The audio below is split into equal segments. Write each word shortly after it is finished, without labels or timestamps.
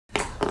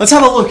Let's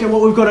have a look at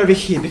what we've got over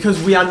here,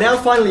 because we are now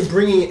finally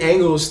bringing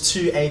angles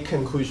to a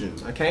conclusion,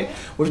 okay?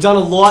 We've done a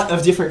lot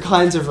of different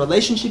kinds of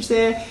relationships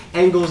there,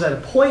 angles at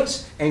a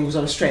point, angles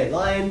on a straight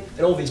line,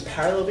 and all these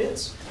parallel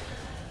bits.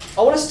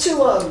 I want us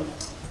to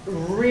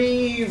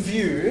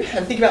review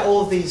and think about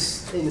all of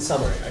these in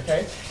summary,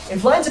 okay?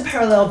 If lines are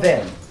parallel,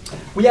 then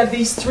we have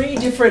these three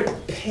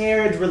different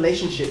paired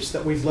relationships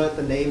that we've learnt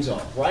the names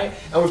of, right?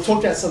 And we've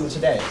talked about some of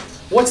them today.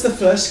 What's the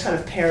first kind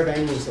of pair of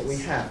angles that we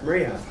have?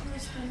 Maria?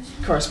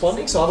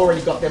 Corresponding, so I've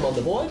already got them on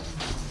the board.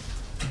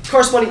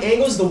 Corresponding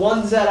angles, the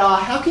ones that are,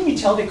 how can you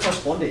tell they're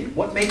corresponding?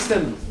 What makes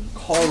them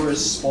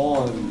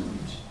correspond?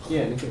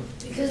 Yeah, Nikhil.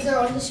 Because they're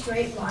on the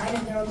straight line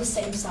and they're on the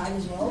same side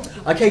as well.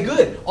 Okay,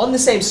 good. On the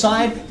same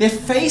side, they're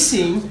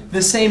facing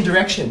the same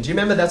direction. Do you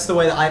remember that's the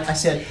way that I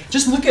said,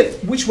 just look at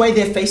which way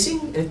they're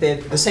facing, and if they're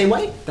the same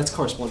way, that's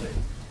corresponding.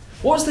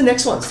 What was the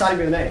next one, starting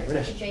with an A?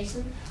 Ranesh?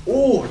 Adjacent.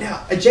 Oh,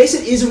 now,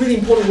 adjacent is a really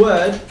important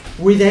word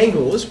with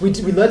angles. We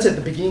learnt it at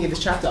the beginning of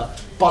this chapter.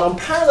 But on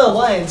parallel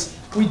lines,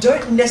 we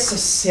don't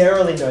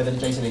necessarily know that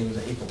adjacent angles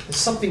are equal. There's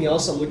something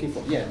else I'm looking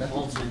for. Yeah,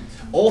 alternate.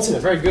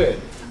 Alternate, very good.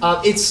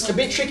 It's a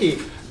bit tricky.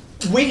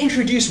 We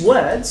introduce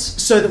words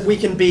so that we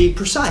can be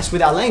precise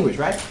with our language,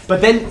 right?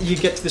 But then you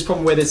get to this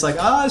problem where there's like,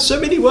 so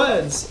many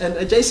words. And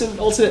adjacent,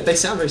 alternate, they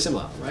sound very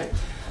similar, right?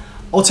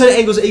 Alternate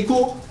angles are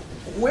equal.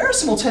 Where are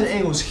some alternate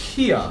angles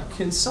here?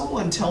 Can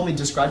someone tell me,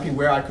 describe me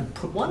where I could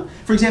put one?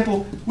 For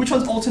example, which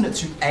one's alternate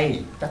to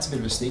A? That's a bit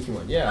of a sneaky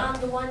one, yeah.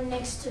 The one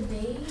next to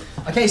B.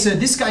 Okay, so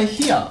this guy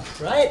here,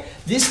 right?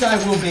 This guy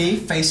will be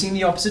facing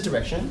the opposite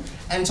direction,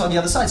 and it's on the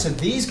other side. So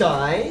these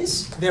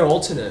guys, they're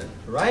alternate,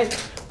 right?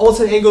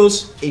 Alternate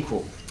angles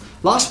equal.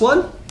 Last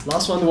one,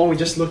 the one we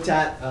just looked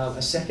at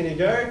a second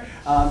ago.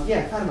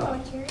 Yeah, kind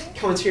of Cointerior.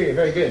 Cointerior,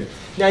 very good.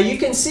 Now you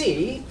can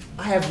see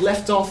I have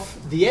left off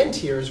the end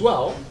here as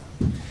well,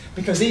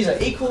 because these are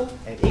equal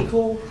and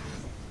equal,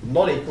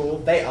 not equal.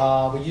 They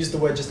are, we used the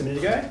word just a minute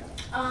ago.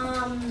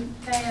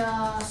 They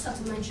are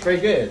supplementary. Very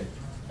good.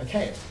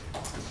 Okay.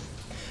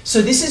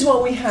 So this is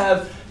what we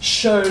have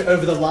shown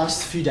over the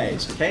last few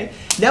days, okay?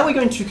 Now we're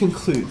going to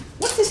conclude.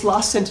 What's this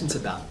last sentence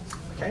about,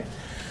 okay?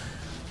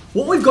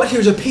 What we've got here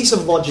is a piece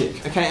of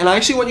logic, okay? And I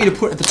actually want you to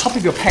put at the top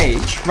of your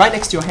page, right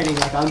next to your heading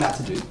like I'm about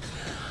to do,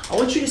 I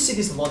want you to see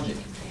this logic.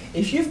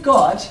 If you've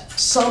got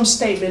some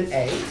statement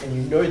A, and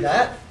you know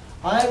that,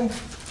 I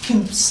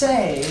can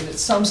say that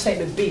some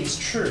statement B is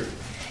true.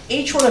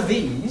 Each one of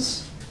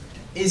these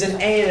is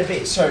an A and a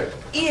B. So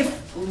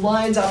if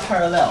lines are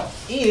parallel,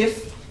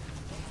 if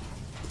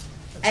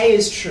A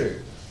is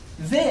true,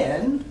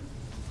 then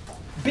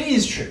B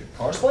is true.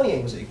 Corresponding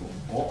angles are equal,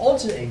 or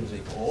alternate angles are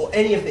equal, or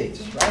any of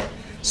these, right?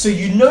 So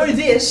you know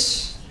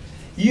this,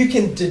 you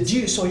can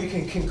deduce or you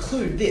can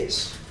conclude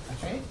this,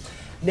 okay?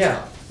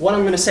 Now, what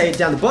I'm going to say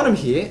down the bottom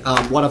here,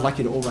 what I'd like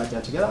you to all write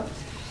down together,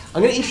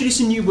 I'm going to introduce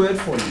a new word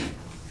for you.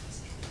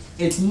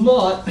 It's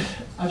not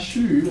a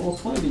shoe or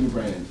clothing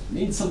brand. It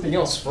means something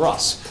else for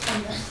us.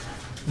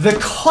 The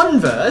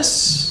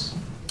converse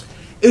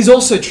is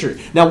also true.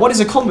 Now, what is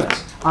a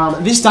converse?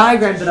 This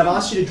diagram that I've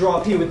asked you to draw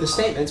up here with the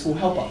statements will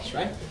help us,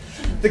 right?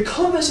 The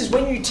converse is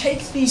when you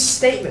take these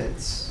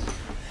statements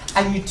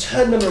and you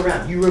turn them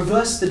around. You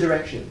reverse the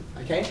direction,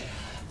 okay?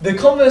 The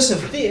converse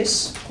of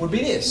this would be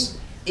this.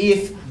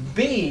 If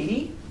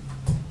B,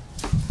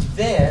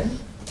 then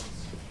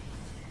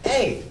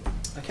A.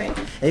 Okay?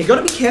 And you've got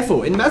to be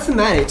careful. In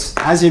mathematics,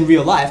 as in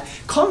real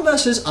life,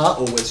 converses are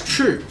always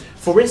true.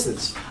 For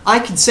instance, I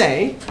could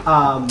say,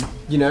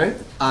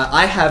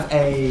 I have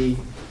a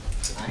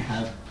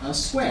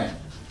square.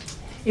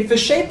 If the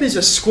shape is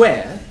a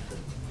square,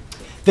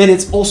 then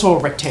it's also a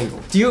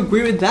rectangle. Do you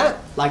agree with that?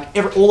 Like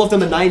all of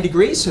them are 90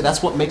 degrees, so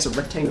that's what makes a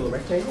rectangle a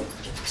rectangle.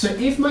 So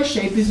if my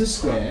shape is a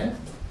square,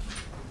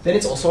 then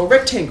it's also a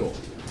rectangle.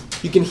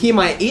 You can hear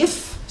my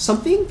if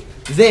something,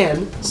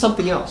 then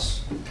something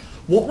else.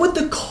 What would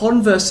the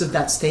converse of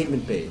that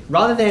statement be?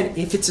 Rather than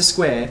if it's a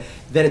square,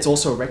 then it's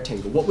also a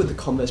rectangle. What would the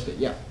converse be?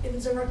 Yeah. If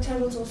it's a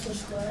rectangle, it's also a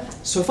square.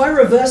 So if I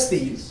reverse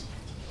these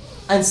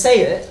and say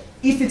it,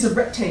 if it's a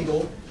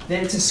rectangle,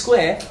 then it's a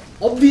square,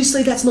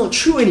 obviously that's not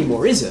true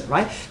anymore, is it?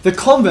 Right? The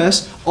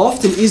converse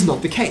often is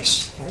not the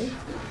case. Okay?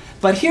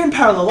 But here in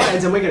parallel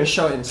lines, and we're going to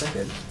show it in a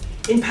second,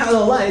 in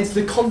parallel lines,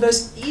 the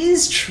converse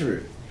is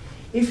true.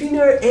 If you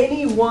know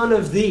any one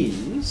of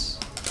these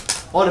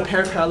on a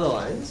pair of parallel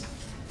lines,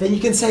 then you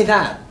can say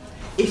that.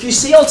 If you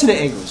see alternate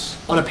angles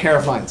on a pair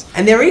of lines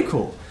and they're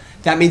equal,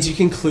 that means you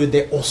conclude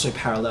they're also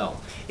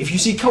parallel. If you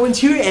see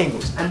co-interior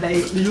angles and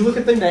you look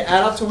at them, they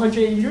add up to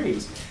 180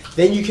 degrees,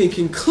 then you can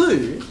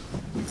conclude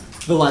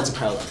the lines are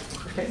parallel.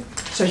 Okay?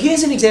 So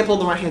here's an example on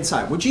the right-hand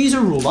side. Would you use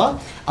a ruler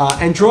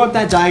and draw up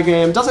that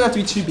diagram? It doesn't have to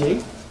be too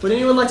big. Would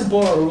anyone like to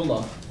borrow a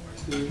ruler?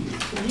 Can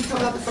you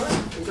come out the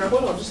front and grab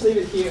one? I'll just leave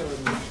it here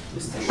on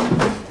this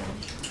table.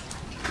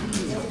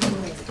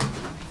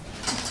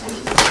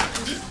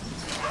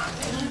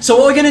 So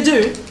what we're going to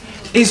do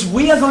is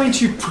we are going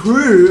to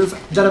prove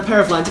that a pair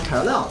of lines are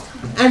parallel.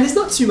 And there's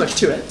not too much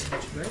to it.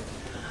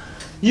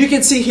 You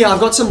can see here I've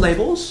got some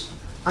labels.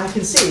 I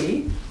can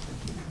see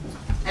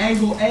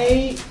angle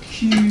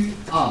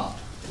AQR,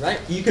 right?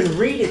 You can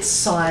read its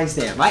size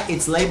there, right?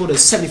 It's labeled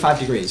as 75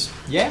 degrees,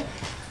 yeah?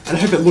 And I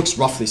hope it looks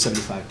roughly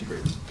 75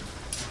 degrees.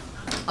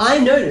 I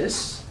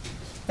notice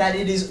that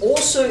it is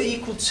also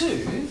equal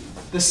to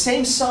the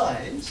same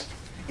size.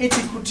 It's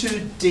equal to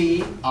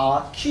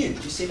DRQ. Do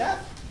you see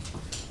that?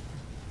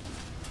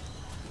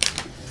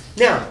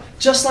 Now,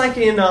 just like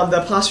in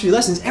the past few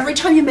lessons, every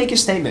time you make a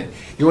statement,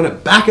 you want to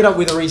back it up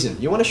with a reason.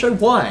 You want to show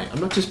why. I'm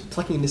not just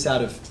plucking this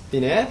out of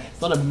thin air.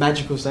 It's not a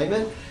magical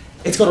statement.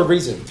 It's got a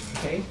reason,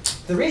 okay?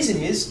 The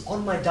reason is,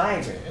 on my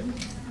diagram,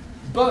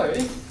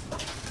 both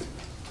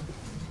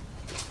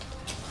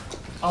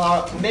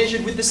are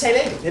measured with the same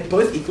angle. They're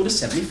both equal to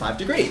 75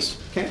 degrees,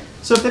 okay?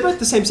 So if they're both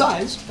the same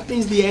size, that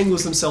means the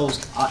angles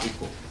themselves are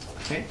equal,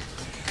 okay?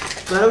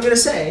 Then I'm going to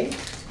say,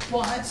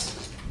 what?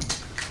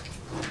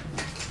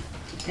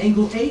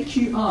 Angle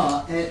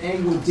AQR and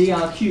angle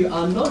DRQ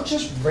are not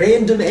just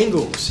random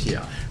angles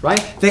here,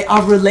 right? They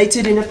are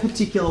related in a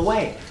particular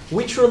way.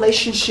 Which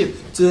relationship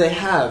do they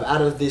have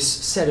out of this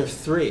set of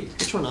three?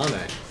 Which one are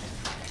they?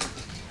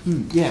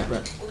 Yeah,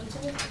 right.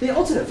 They're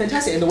alternate,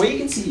 fantastic. And the way you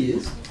can see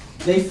is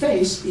they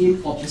face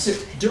in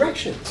opposite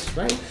directions,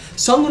 right?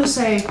 So I'm going to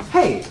say,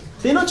 hey,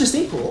 they're not just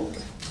equal,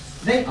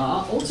 they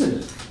are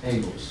alternate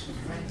angles.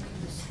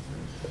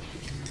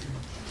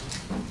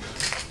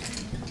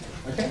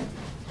 Okay?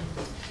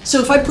 So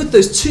if I put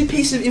those two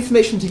pieces of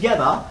information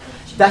together,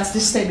 that's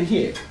this statement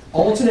here.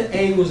 Alternate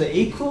angles are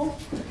equal,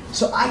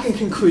 so I can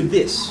conclude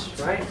this,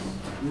 right?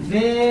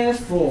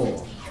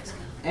 Therefore,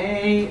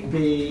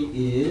 AB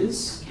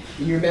is,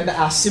 you remember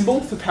our symbol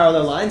for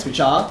parallel lines, which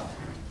are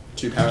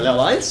two parallel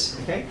lines,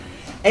 okay?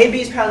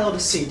 AB is parallel to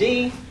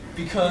CD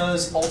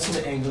because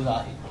alternate angles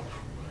are equal.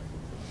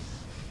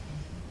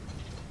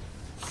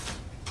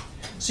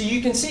 So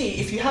you can see,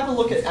 if you have a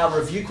look at our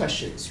review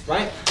questions,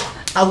 right?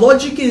 Our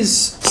logic is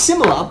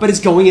similar, but it's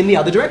going in the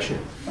other direction.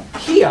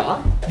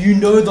 Here, you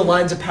know the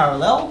lines are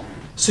parallel,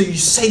 so you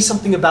say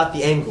something about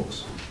the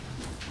angles.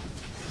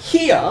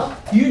 Here,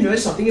 you know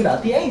something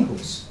about the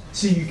angles,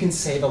 so you can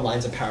say the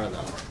lines are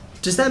parallel.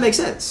 Does that make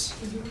sense?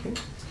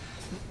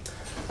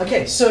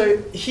 Okay, so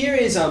here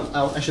is,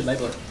 I should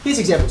label it. Here's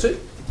example 2.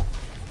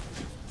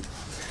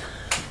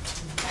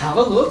 Have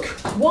a look.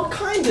 What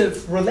kind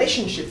of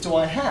relationship do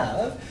I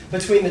have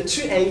between the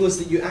two angles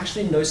that you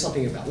actually know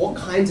something about? What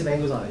kinds of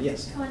angles are they?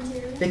 Yes?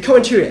 Co-interior. They're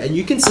co-interior, and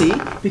you can see,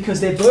 because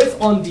they're both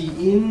on the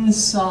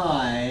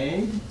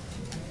inside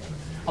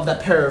of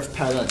that pair of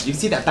parallels. You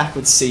can see that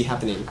backwards C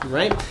happening,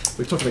 right?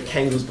 We've talked about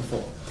angles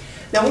before.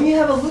 Now, when you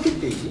have a look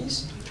at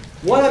these,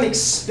 what I'm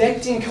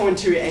expecting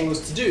co-interior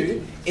angles to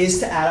do is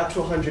to add up to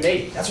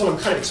 180. That's what I'm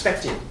kind of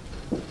expecting.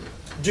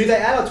 Do they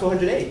add up to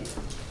 180?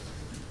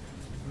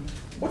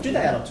 What do they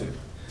add up to?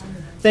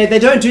 They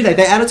don't do that.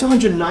 They add up to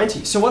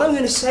 190. So what I'm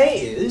going to say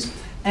is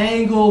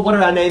angle, what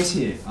are our names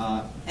here?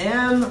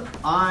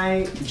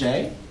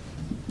 MIJ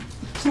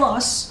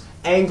plus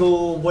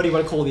angle, what do you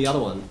want to call the other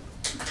one?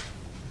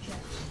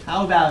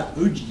 How about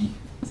OG?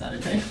 Is that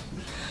okay?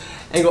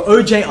 Angle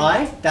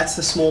OJI, that's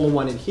the smaller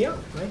one in here,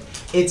 right?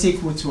 It's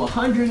equal to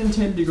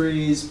 110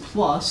 degrees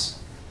plus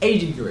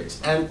 80 degrees.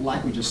 And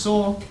like we just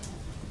saw,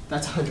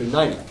 that's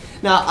 190.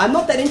 Now, I'm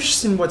not that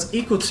interested in what's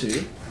equal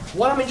to.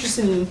 What I'm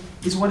interested in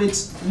is what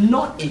it's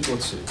not equal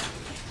to.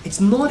 It's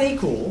not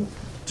equal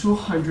to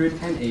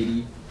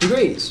 180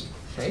 degrees,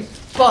 okay?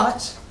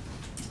 But,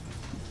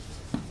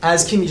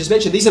 as Kimmy just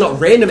mentioned, these are not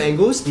random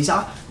angles, these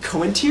are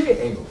co-interior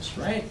angles,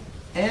 right?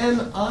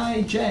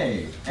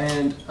 MIJ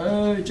and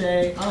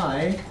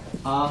OJI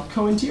are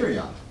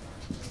co-interior.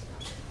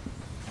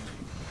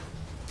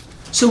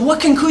 So what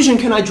conclusion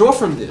can I draw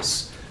from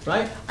this,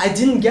 right? I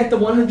didn't get the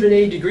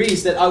 180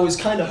 degrees that I was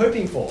kind of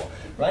hoping for.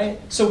 Right?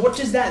 So what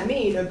does that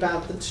mean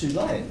about the two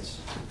lines?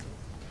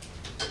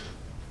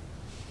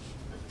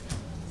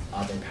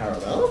 Are they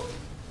parallel?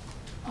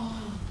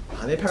 Oh,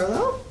 Are they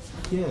parallel?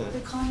 Yeah.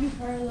 they can't be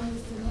parallel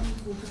if they're not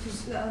equal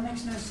because that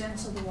makes no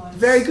sense otherwise.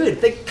 Very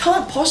good. They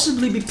can't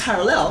possibly be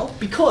parallel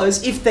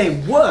because if they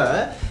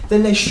were,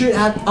 then they should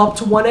add up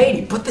to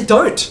 180. But they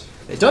don't.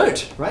 They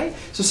don't, right?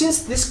 So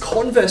since this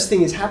converse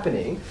thing is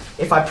happening,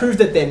 if I prove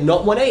that they're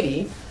not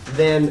 180,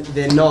 then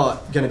they're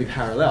not going to be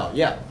parallel.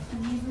 Yeah.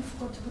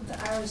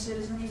 Arrows, so it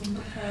doesn't even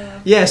look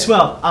parallel. Yes,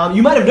 well,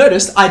 you might have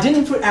noticed I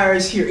didn't put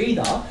arrows here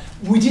either.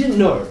 We didn't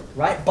know,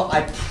 right? But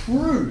I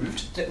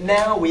proved that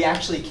now we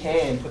actually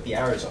can put the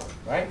arrows on,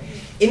 right?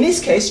 In this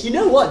case, you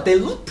know what? They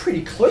look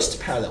pretty close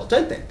to parallel,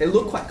 don't they? They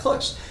look quite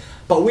close.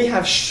 But we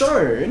have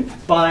shown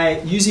by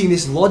using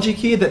this logic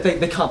here that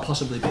they can't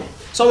possibly be.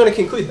 So I'm going to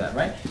conclude that,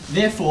 right?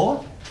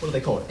 Therefore, what are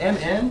they called?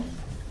 MN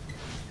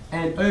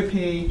and OP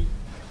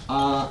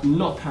are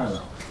not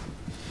parallel.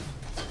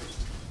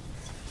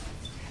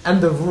 And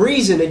the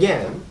reason,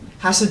 again,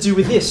 has to do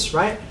with this,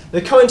 right?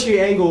 The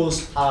co-interior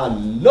angles are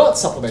not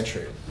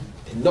supplementary.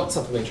 They're not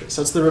supplementary,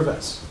 so it's the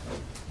reverse.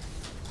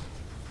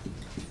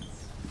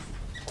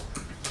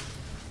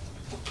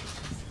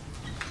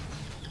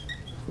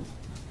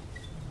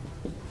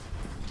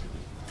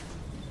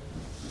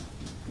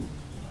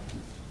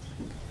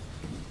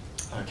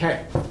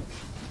 Okay.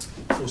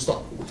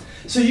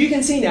 So you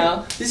can see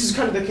now, this is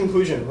kind of the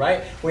conclusion,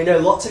 right? We know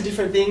lots of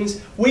different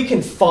things. We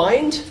can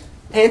find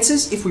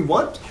answers if we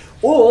want,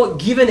 or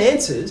given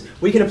answers,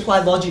 we can apply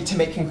logic to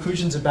make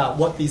conclusions about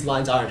what these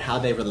lines are and how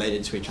they're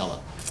related to each other.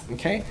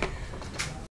 Okay?